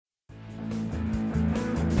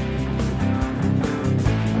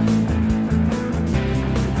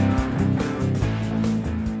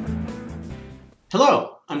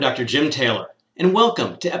Hello, I'm Dr. Jim Taylor, and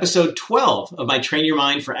welcome to episode 12 of my Train Your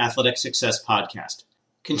Mind for Athletic Success podcast.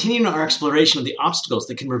 Continuing our exploration of the obstacles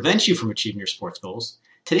that can prevent you from achieving your sports goals,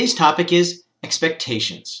 today's topic is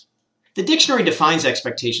expectations. The dictionary defines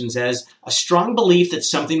expectations as a strong belief that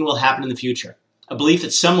something will happen in the future, a belief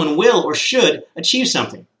that someone will or should achieve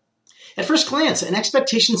something. At first glance, an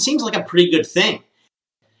expectation seems like a pretty good thing,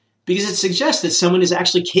 because it suggests that someone is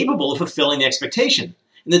actually capable of fulfilling the expectation,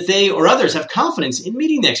 and that they or others have confidence in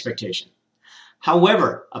meeting the expectation.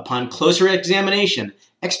 However, upon closer examination,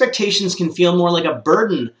 expectations can feel more like a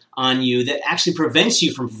burden on you that actually prevents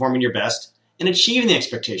you from performing your best and achieving the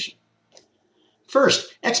expectation.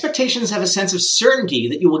 First, expectations have a sense of certainty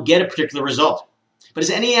that you will get a particular result. But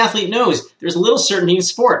as any athlete knows, there's little certainty in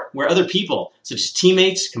sport, where other people, such as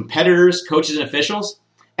teammates, competitors, coaches, and officials,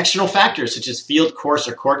 external factors such as field, course,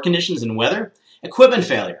 or court conditions and weather, equipment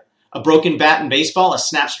failure, a broken bat in baseball, a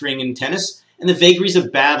snap string in tennis, and the vagaries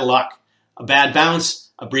of bad luck, a bad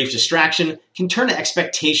bounce, a brief distraction, can turn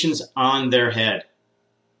expectations on their head.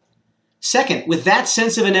 Second, with that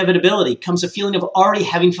sense of inevitability comes a feeling of already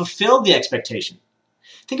having fulfilled the expectation.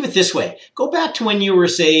 Think of it this way. Go back to when you were,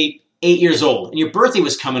 say, 8 years old, and your birthday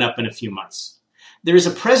was coming up in a few months. There is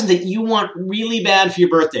a present that you want really bad for your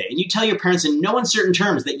birthday, and you tell your parents in no uncertain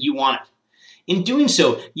terms that you want it. In doing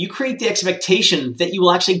so, you create the expectation that you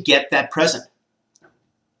will actually get that present.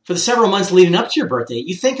 For the several months leading up to your birthday,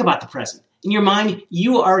 you think about the present. In your mind,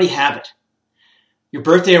 you already have it. Your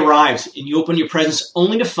birthday arrives, and you open your presents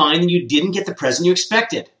only to find that you didn't get the present you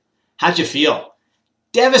expected. How'd you feel?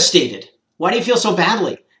 Devastated. Why do you feel so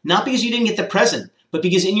badly? Not because you didn't get the present, but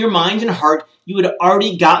because in your mind and heart, you had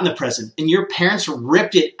already gotten the present, and your parents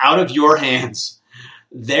ripped it out of your hands.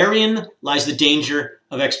 Therein lies the danger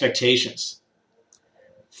of expectations.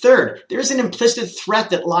 Third, there is an implicit threat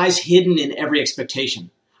that lies hidden in every expectation,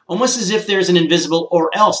 almost as if there's an invisible or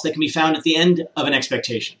else that can be found at the end of an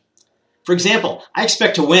expectation. For example, I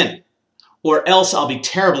expect to win, or else I'll be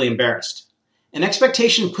terribly embarrassed. An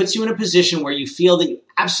expectation puts you in a position where you feel that you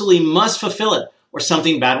absolutely must fulfill it, or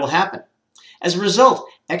something bad will happen. As a result,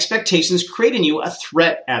 expectations create in you a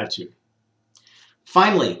threat attitude.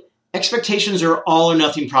 Finally, expectations are all or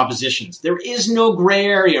nothing propositions. There is no gray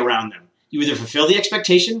area around them. You either fulfill the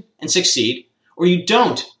expectation and succeed, or you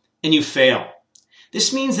don't and you fail.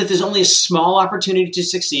 This means that there's only a small opportunity to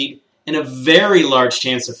succeed and a very large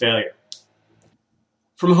chance of failure.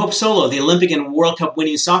 From Hope Solo, the Olympic and World Cup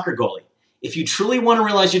winning soccer goalie, if you truly want to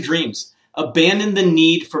realize your dreams, abandon the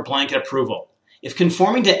need for blanket approval. If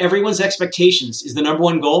conforming to everyone's expectations is the number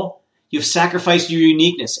one goal, you've sacrificed your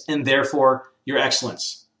uniqueness and therefore your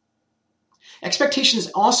excellence. Expectations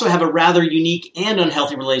also have a rather unique and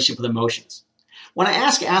unhealthy relationship with emotions. When I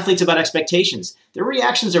ask athletes about expectations, their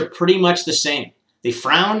reactions are pretty much the same. They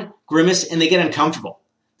frown, grimace, and they get uncomfortable.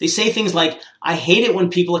 They say things like, I hate it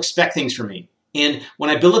when people expect things from me. And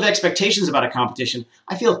when I build up expectations about a competition,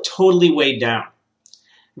 I feel totally weighed down.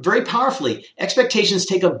 Very powerfully, expectations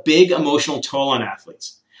take a big emotional toll on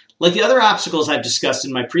athletes. Like the other obstacles I've discussed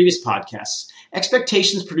in my previous podcasts,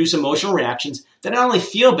 expectations produce emotional reactions that not only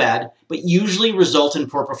feel bad, but usually result in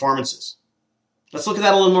poor performances. Let's look at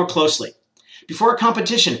that a little more closely. Before a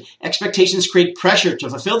competition, expectations create pressure to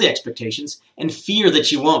fulfill the expectations and fear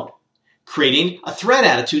that you won't, creating a threat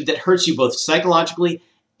attitude that hurts you both psychologically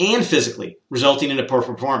and physically, resulting in a poor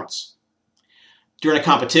performance. During a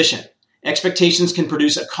competition, expectations can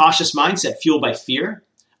produce a cautious mindset fueled by fear,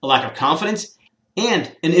 a lack of confidence,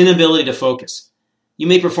 and an inability to focus. You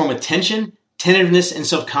may perform with tension, tentativeness, and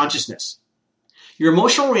self-consciousness. Your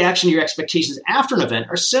emotional reaction to your expectations after an event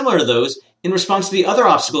are similar to those in response to the other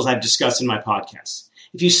obstacles I've discussed in my podcasts.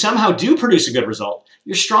 If you somehow do produce a good result,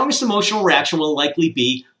 your strongest emotional reaction will likely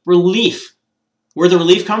be relief. Where the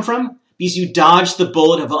relief come from? Because you dodged the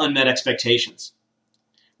bullet of unmet expectations.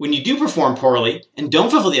 When you do perform poorly and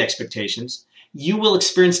don't fulfill the expectations, you will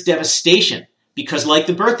experience devastation because, like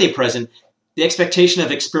the birthday present, the expectation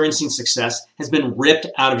of experiencing success has been ripped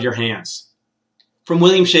out of your hands. From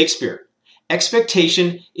William Shakespeare,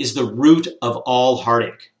 expectation is the root of all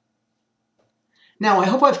heartache. Now, I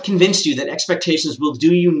hope I've convinced you that expectations will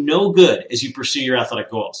do you no good as you pursue your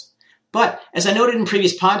athletic goals. But, as I noted in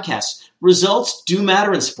previous podcasts, results do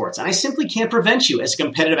matter in sports, and I simply can't prevent you as a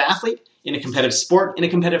competitive athlete, in a competitive sport, in a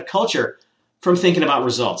competitive culture, from thinking about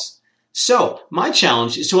results. So, my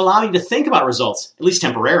challenge is to allow you to think about results, at least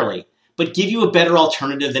temporarily, but give you a better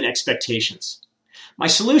alternative than expectations. My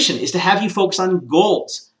solution is to have you focus on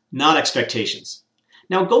goals, not expectations.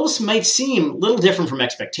 Now, goals might seem a little different from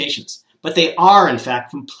expectations, but they are, in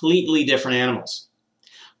fact, completely different animals.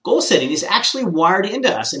 Goal setting is actually wired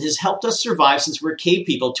into us and has helped us survive since we're cave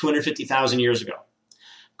people 250,000 years ago.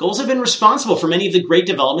 Goals have been responsible for many of the great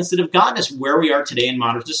developments that have gotten us where we are today in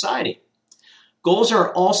modern society. Goals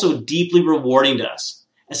are also deeply rewarding to us.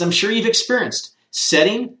 As I'm sure you've experienced,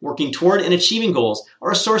 setting, working toward, and achieving goals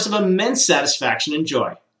are a source of immense satisfaction and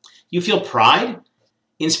joy. You feel pride,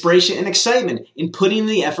 inspiration, and excitement in putting in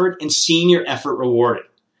the effort and seeing your effort rewarded.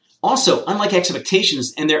 Also, unlike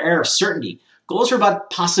expectations and their air of certainty, goals are about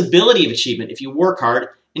possibility of achievement if you work hard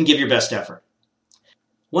and give your best effort.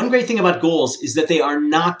 One great thing about goals is that they are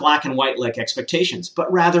not black and white like expectations,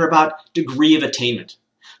 but rather about degree of attainment.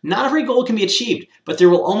 Not every goal can be achieved, but there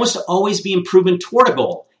will almost always be improvement toward a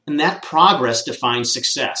goal, and that progress defines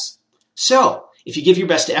success. So, if you give your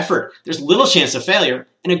best effort, there's little chance of failure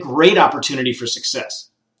and a great opportunity for success.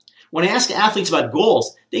 When I ask athletes about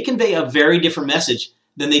goals, they convey a very different message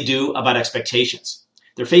than they do about expectations.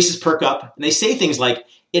 Their faces perk up, and they say things like,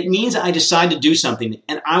 "It means I decide to do something,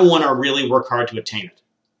 and I want to really work hard to attain it."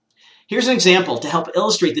 Here's an example to help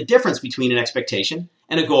illustrate the difference between an expectation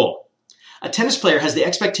and a goal. A tennis player has the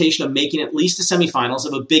expectation of making at least the semifinals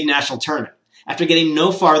of a big national tournament after getting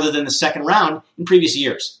no farther than the second round in previous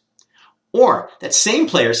years. Or that same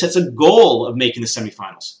player sets a goal of making the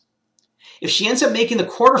semifinals. If she ends up making the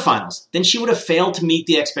quarterfinals, then she would have failed to meet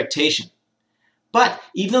the expectation. But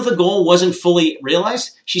even though the goal wasn't fully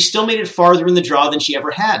realized, she still made it farther in the draw than she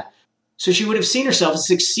ever had. So she would have seen herself as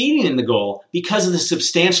succeeding in the goal because of the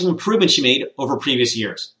substantial improvement she made over previous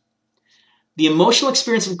years. The emotional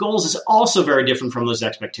experience of goals is also very different from those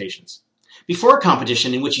expectations. Before a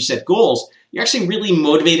competition in which you set goals, you're actually really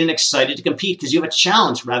motivated and excited to compete because you have a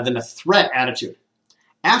challenge rather than a threat attitude.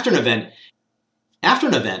 After an event,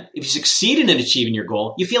 if you succeeded in achieving your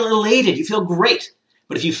goal, you feel elated, you feel great.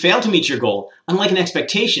 But if you fail to meet your goal, unlike an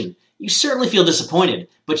expectation, you certainly feel disappointed,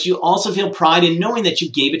 but you also feel pride in knowing that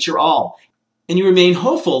you gave it your all, and you remain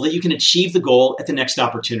hopeful that you can achieve the goal at the next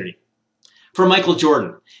opportunity. For Michael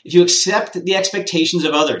Jordan, if you accept the expectations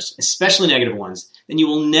of others, especially negative ones, then you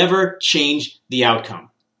will never change the outcome.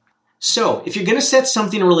 So, if you're going to set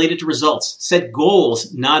something related to results, set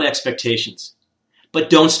goals, not expectations. But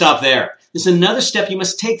don't stop there. There's another step you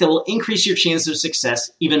must take that will increase your chances of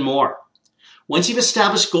success even more. Once you've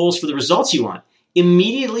established goals for the results you want,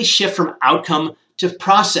 immediately shift from outcome to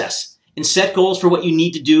process and set goals for what you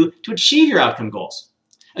need to do to achieve your outcome goals.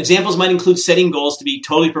 Examples might include setting goals to be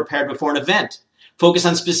totally prepared before an event, focus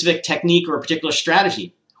on specific technique or a particular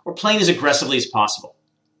strategy, or playing as aggressively as possible.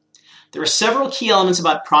 There are several key elements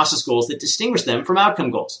about process goals that distinguish them from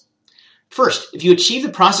outcome goals. First, if you achieve the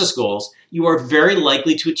process goals, you are very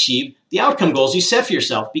likely to achieve the outcome goals you set for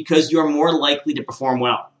yourself because you are more likely to perform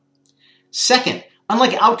well. Second,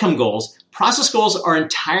 unlike outcome goals, process goals are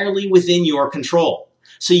entirely within your control,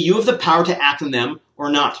 so you have the power to act on them or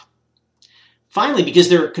not. Finally, because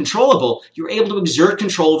they're controllable, you're able to exert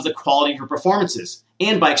control over the quality of your performances,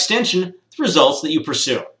 and by extension, the results that you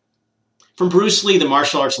pursue. From Bruce Lee, the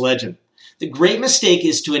martial arts legend, the great mistake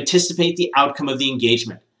is to anticipate the outcome of the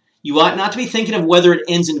engagement. You ought not to be thinking of whether it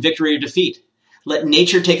ends in victory or defeat. Let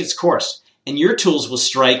nature take its course, and your tools will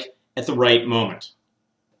strike at the right moment.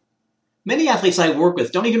 Many athletes I work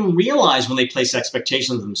with don't even realize when they place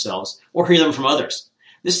expectations of themselves or hear them from others.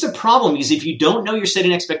 This is a problem because if you don't know you're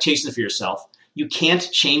setting expectations for yourself, you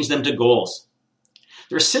can't change them to goals.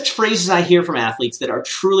 There are 6 phrases I hear from athletes that are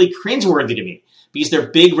truly cringeworthy to me because they're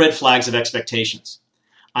big red flags of expectations.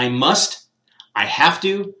 I must, I have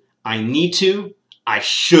to, I need to, I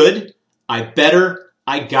should, I better,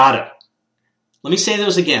 I gotta. Let me say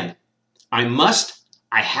those again. I must,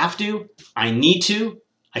 I have to, I need to,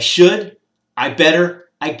 I should, I better,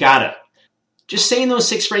 I gotta. Just saying those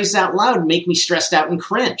 6 phrases out loud make me stressed out and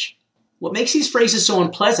cringe. What makes these phrases so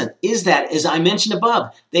unpleasant is that, as I mentioned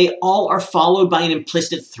above, they all are followed by an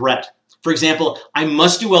implicit threat. For example, I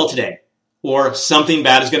must do well today, or something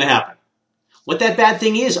bad is going to happen. What that bad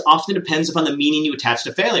thing is often depends upon the meaning you attach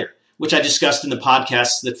to failure, which I discussed in the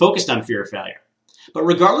podcasts that focused on fear of failure. But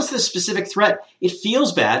regardless of the specific threat, it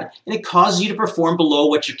feels bad and it causes you to perform below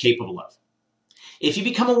what you're capable of. If you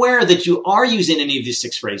become aware that you are using any of these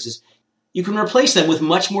 6 phrases, you can replace them with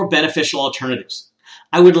much more beneficial alternatives.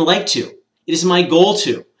 I would like to. It is my goal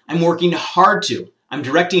to. I'm working hard to. I'm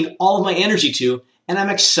directing all of my energy to, and I'm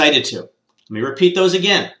excited to. Let me repeat those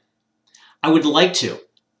again. I would like to.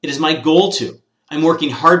 It is my goal to. I'm working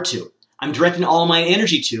hard to. I'm directing all of my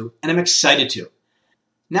energy to, and I'm excited to.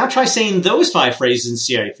 Now try saying those 5 phrases and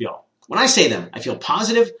see how you feel. When I say them, I feel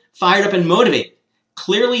positive, fired up, and motivated.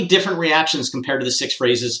 Clearly different reactions compared to the 6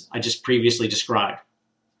 phrases I just previously described.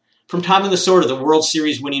 From Tommy Lasorda, the World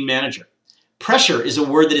Series winning manager. Pressure is a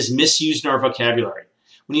word that is misused in our vocabulary.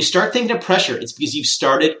 When you start thinking of pressure, it's because you've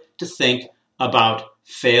started to think about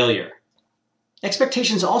failure.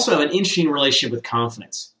 Expectations also have an interesting relationship with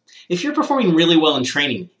confidence. If you're performing really well in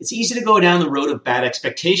training, it's easy to go down the road of bad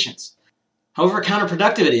expectations. However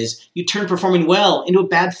counterproductive it is, you turn performing well into a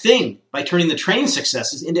bad thing by turning the training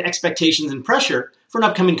successes into expectations and pressure for an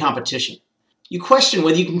upcoming competition. You question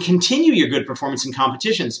whether you can continue your good performance in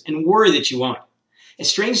competitions and worry that you won't. As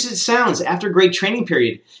strange as it sounds, after a great training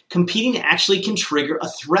period, competing actually can trigger a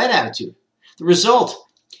threat attitude. The result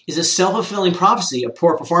is a self-fulfilling prophecy of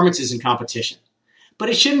poor performances in competition. But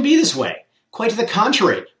it shouldn't be this way. Quite to the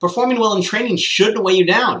contrary, performing well in training shouldn't weigh you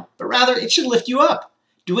down, but rather it should lift you up.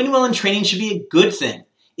 Doing well in training should be a good thing.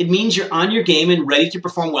 It means you're on your game and ready to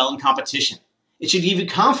perform well in competition. It should give you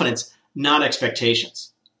confidence, not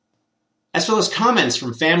expectations. As for those comments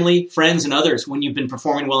from family, friends, and others when you've been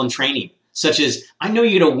performing well in training, such as, "I know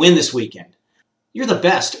you're going to win this weekend," "You're the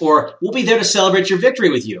best," or "We'll be there to celebrate your victory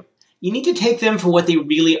with you," you need to take them for what they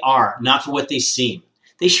really are, not for what they seem.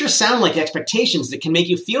 They sure sound like expectations that can make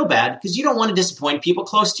you feel bad because you don't want to disappoint people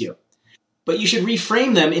close to you. But you should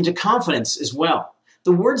reframe them into confidence as well.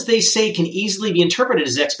 The words they say can easily be interpreted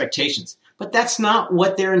as expectations, but that's not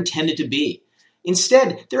what they're intended to be.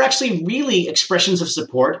 Instead, they're actually really expressions of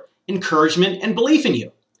support, encouragement, and belief in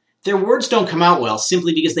you. Their words don't come out well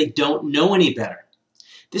simply because they don't know any better.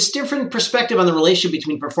 This different perspective on the relationship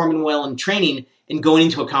between performing well in training and going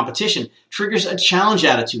into a competition triggers a challenge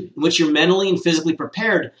attitude in which you're mentally and physically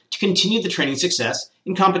prepared to continue the training success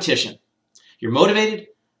in competition. You're motivated,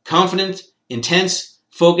 confident, intense,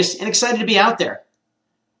 focused, and excited to be out there.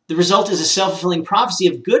 The result is a self-fulfilling prophecy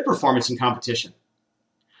of good performance in competition.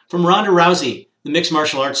 From Ronda Rousey, the mixed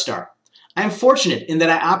martial arts star, "I am fortunate in that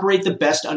I operate the best under